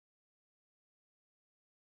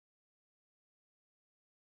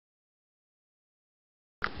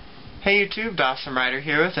Hey YouTube, Dawson Ryder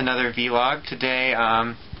here with another vlog. Today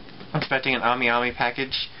I'm expecting an Ami Ami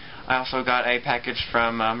package. I also got a package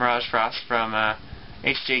from Mirage Frost from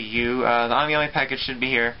HJU. The Ami Ami package should be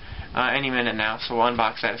here any minute now, so we'll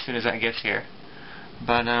unbox that as soon as that gets here.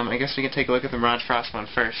 But I guess we can take a look at the Mirage Frost one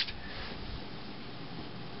first.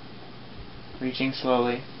 Reaching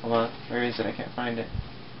slowly. Hold on, where is it? I can't find it.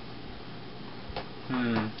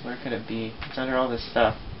 Where could it be? It's under all this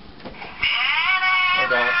stuff. Oh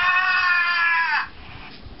god.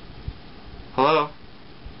 Hello?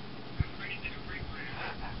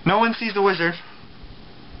 No one sees the wizard.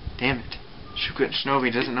 Damn it. Shuki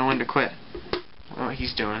Shinobi doesn't know when to quit. I don't know what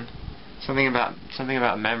he's doing. Something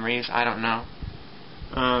about memories, I don't know.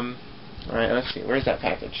 Alright, let's see. Where's that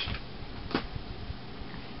package?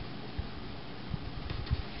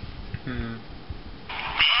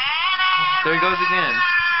 There he goes again.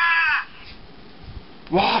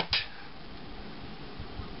 What?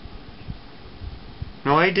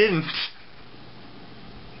 No, I didn't.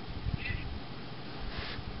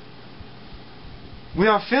 We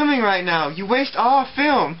are filming right now. You waste all our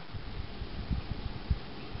film.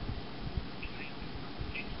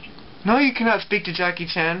 No, you cannot speak to Jackie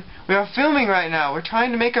Chan. We are filming right now. We're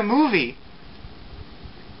trying to make a movie.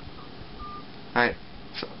 Alright,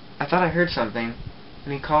 so I thought I heard something,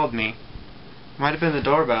 and he called me. Might have been the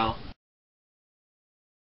doorbell.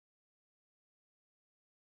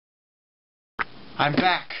 I'm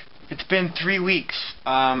back. It's been 3 weeks.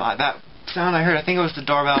 That sound I heard, I think it was the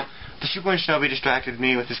doorbell. The Shuki Shinobi distracted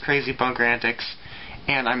me with his crazy bunker antics,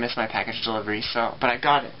 and I missed my package delivery. But I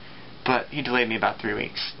got it. But he delayed me about 3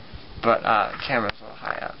 weeks. But camera's a little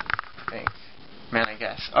high up, I think. Man, I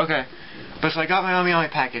guess. Okay. But so I got my Ami Ami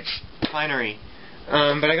package, finery.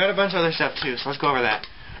 But I got a bunch of other stuff too. So let's go over that.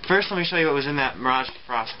 First, let me show you what was in that Mirage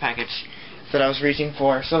Frost package that I was reaching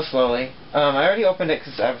for so slowly. I already opened it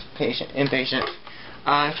because I was impatient.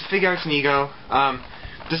 It's the figuarts and ego.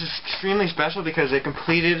 This is extremely special because it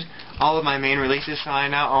completed all of my main releases, so I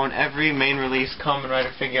now own every main release Kamen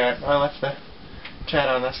Rider figuart. Oh, that's the chat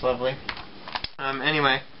on. That's lovely.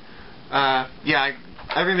 Anyway, yeah,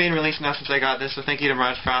 every main release now since I got this, so thank you to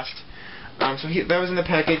Mirage Frost. That was in the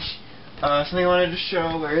package. Something I wanted to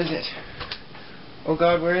show. Where is it? Oh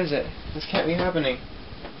god, where is it? This can't be happening.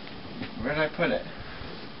 Where did I put it?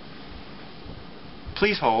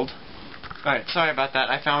 Please hold. Alright, sorry about that.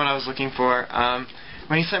 I found what I was looking for.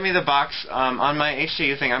 When he sent me the box, on my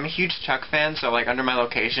HJU thing, I'm a huge Chuck fan, so like under my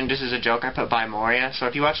location, just as a joke, I put by Moria. So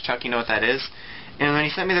if you watch Chuck, you know what that is. And when he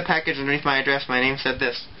sent me the package underneath my address, my name said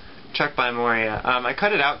this, Chuck by Moria. I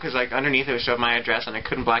cut it out because like underneath it would show my address, and I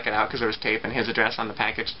couldn't black it out because there was tape and his address on the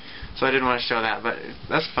package. So I didn't want to show that, but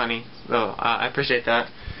that's funny. So I appreciate that.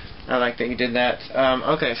 I like that you did that.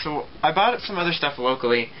 Okay, so I bought some other stuff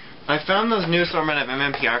locally. I found those new assortment of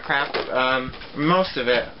MMPR crap. Most of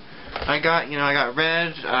it. I got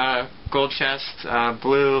red, gold chest,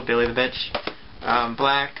 blue, Billy the Bitch,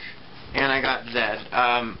 black, and I got Zed.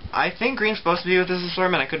 I think green's supposed to be with this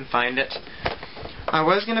assortment. I couldn't find it. I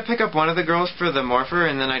was going to pick up one of the girls for the Morpher,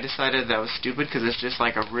 and then I decided that was stupid because it's just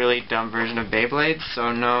like a really dumb version of Beyblade,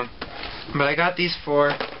 so no. But I got these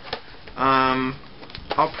four.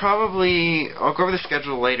 I'll go over the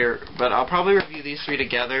schedule later, but I'll probably review these three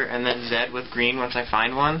together and then Zed with green once I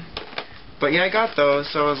find one. But yeah, I got those,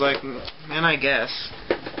 so I was like, man, I guess.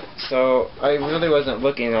 So I really wasn't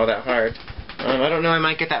looking all that hard. I don't know, I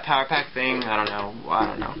might get that Power Pack thing, I don't know.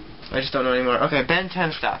 I just don't know anymore. Okay, Ben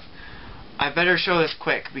 10 stuff. I better show this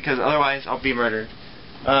quick, because otherwise I'll be murdered.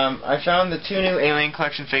 I found the 2 new Alien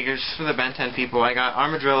Collection figures for the Ben 10 people. I got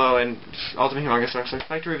Armadillo and Ultimate Humongousaurus, so I'd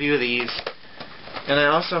like to review these. And I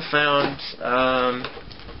also found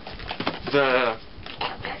the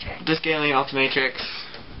Disc Alien Ultimatrix.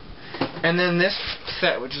 And then this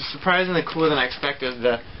set, which is surprisingly cooler than I expected,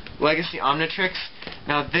 the Legacy Omnitrix.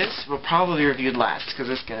 Now this will probably be reviewed last, because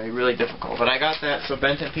it's going to be really difficult. But I got that, so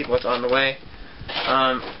Ben 10 people, it's on the way.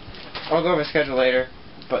 I'll go over the schedule later.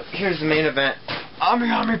 But here's the main event. Ami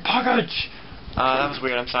Ami package! That was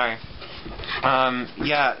weird, I'm sorry.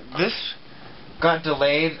 Yeah, this got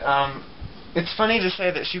delayed. It's funny to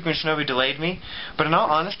say that Shuki Shinobi delayed me, but in all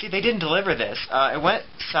honesty, they didn't deliver this. It went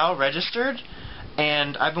Sal registered,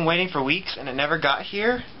 and I've been waiting for weeks, and it never got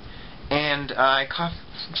here. And I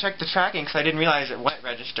checked the tracking because I didn't realize it went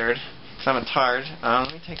registered, so it's hard.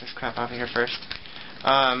 Let me take this crap out of here first.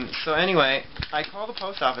 So anyway, I called the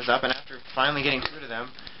post office up, and after finally getting through to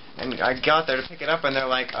them, and I got there to pick it up, and they're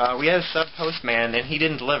like, we had a sub-postman, and he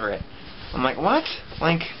didn't deliver it. I'm like, what?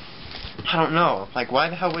 Like, I don't know. Like, why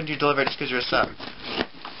the hell wouldn't you deliver it just because you're a sub?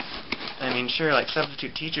 I mean, sure, like,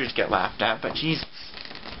 substitute teachers get laughed at, but Jesus.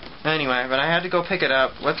 Anyway, but I had to go pick it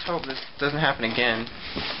up. Let's hope this doesn't happen again.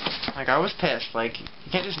 Like, I was pissed. Like,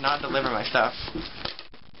 you can't just not deliver my stuff.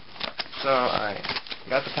 So, alright.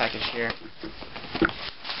 Got the package here.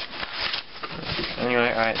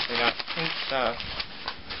 Anyway, alright, so we got pink stuff.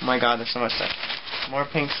 Oh my god, there's so much stuff. More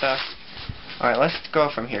pink stuff. Alright, let's go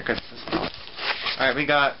from here, because this is small. Alright, we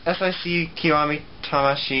got SIC Kiwami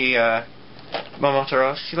Tamashi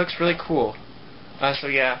Momotaro. She looks really cool. So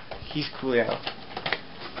yeah, he's coolio.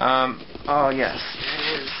 Oh yes,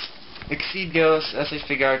 it is. Exceed Gills, SA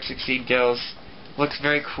Figuarts, Exceed Gills. Looks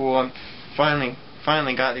very cool. I'm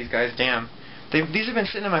finally got these guys, damn. These have been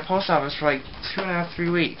sitting in my post office for like 2.5, 3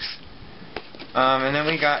 weeks. And then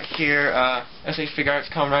we got here, SA Figuarts,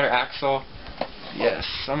 Kamen Rider Axel. Yes,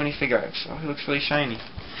 so many Figuarts. Oh, he looks really shiny.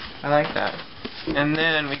 I like that. And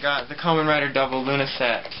then we got the Kamen Rider Double Luna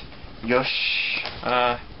set. Yosh.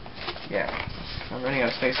 Yeah. I'm running out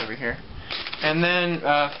of space over here. And then,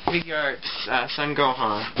 Figuarts, Son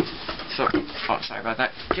Gohan. So, oh, sorry about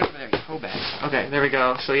that. Get over there, you hoe bag. Okay, there we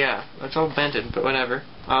go. So yeah, it's all bented, but whatever.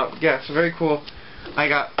 Yeah, so very cool. I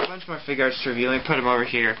got a bunch more Figuarts to review. Let me put them over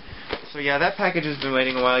here. So yeah, that package has been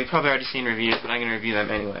waiting a while. You've probably already seen reviews, but I'm going to review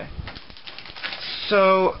them anyway.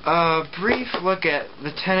 So, brief look at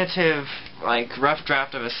the tentative, like, rough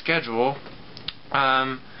draft of a schedule.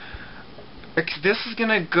 This is going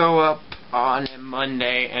to go up on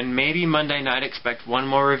Monday, and maybe Monday night expect one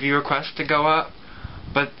more review request to go up.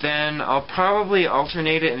 But then I'll probably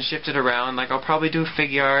alternate it and shift it around. Like, I'll probably do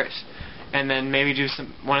Figuarts, and then maybe do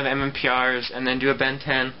one of the MMPRs, and then do a Ben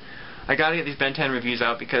 10. I gotta get these Ben 10 reviews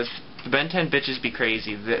out because the Ben 10 bitches be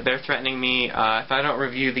crazy. They're threatening me. If I don't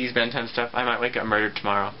review these Ben 10 stuff, I might wake up murdered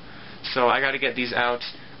tomorrow. So I gotta get these out.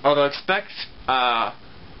 Although expect the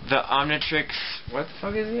Omnitrix. What the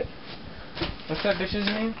fuck is it? What's that bitch's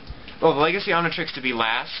name? Oh, the Legacy Omnitrix to be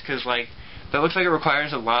last, because like that looks like it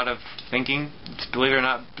requires a lot of thinking. Believe it or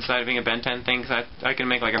not, besides being a Ben 10 thing, because I can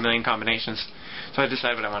make like a million combinations. So I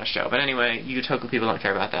decide what I want to show. But anyway, you Toku people don't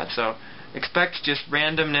care about that. So expect just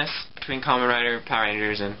randomness between Kamen Rider, Power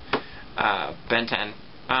Rangers, and Ben 10.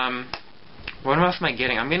 What else am I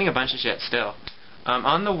getting? I'm getting a bunch of shit still.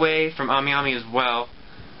 On the way from Ami Ami as well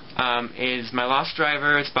is my Lost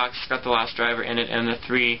Driver. It's box got the Lost Driver in it, and the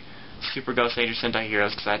 3 Super Ghost Age Sentai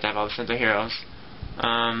Heroes, because I had to have all the Sentai Heroes.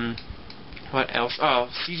 What else? Oh,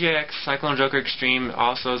 CJX Cyclone Joker Extreme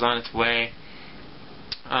also is on its way.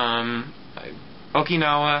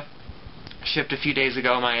 Okinawa shipped a few days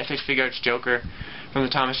ago my SH Figuarts Joker from the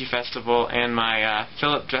Tamashi Festival, and my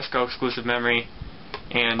Philip Dresco exclusive memory,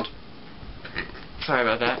 and sorry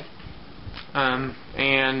about that.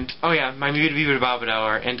 And oh yeah, my Mibuto Bibuto Babado,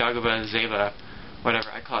 or Endaguba Zeva, whatever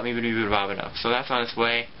I call it, Mibuto Bibuto Babado. So that's on its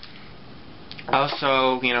way.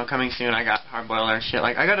 Also, you know, coming soon, I got Hardboiler and shit.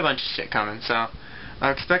 Like, I got a bunch of shit coming, so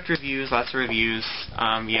I expect reviews, lots of reviews.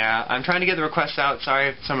 Yeah, I'm trying to get the requests out. Sorry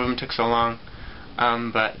if some of them took so long.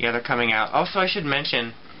 But yeah, they're coming out. Also, I should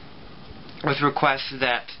mention with requests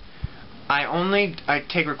that I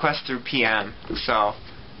take requests through PM, so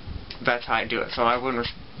that's how I do it. So I wouldn't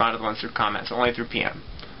respond to the ones through comments, only through PM.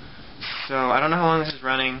 So I don't know how long this is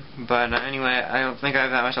running, but anyway, I don't think I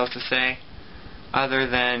have that much else to say, other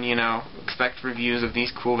than, you know, expect reviews of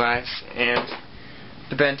these cool guys and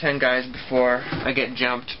the Ben 10 guys before I get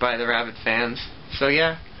jumped by the rabid fans. So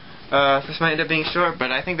yeah, this might end up being short,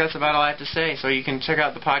 but I think that's about all I have to say. So you can check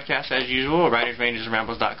out the podcast as usual at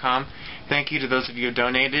writersrangersrambles.com. Thank you to those of you who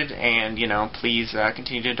donated, and, you know, please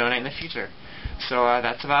continue to donate in the future. So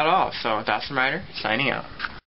that's about all. So, Dawson Ryder, signing out.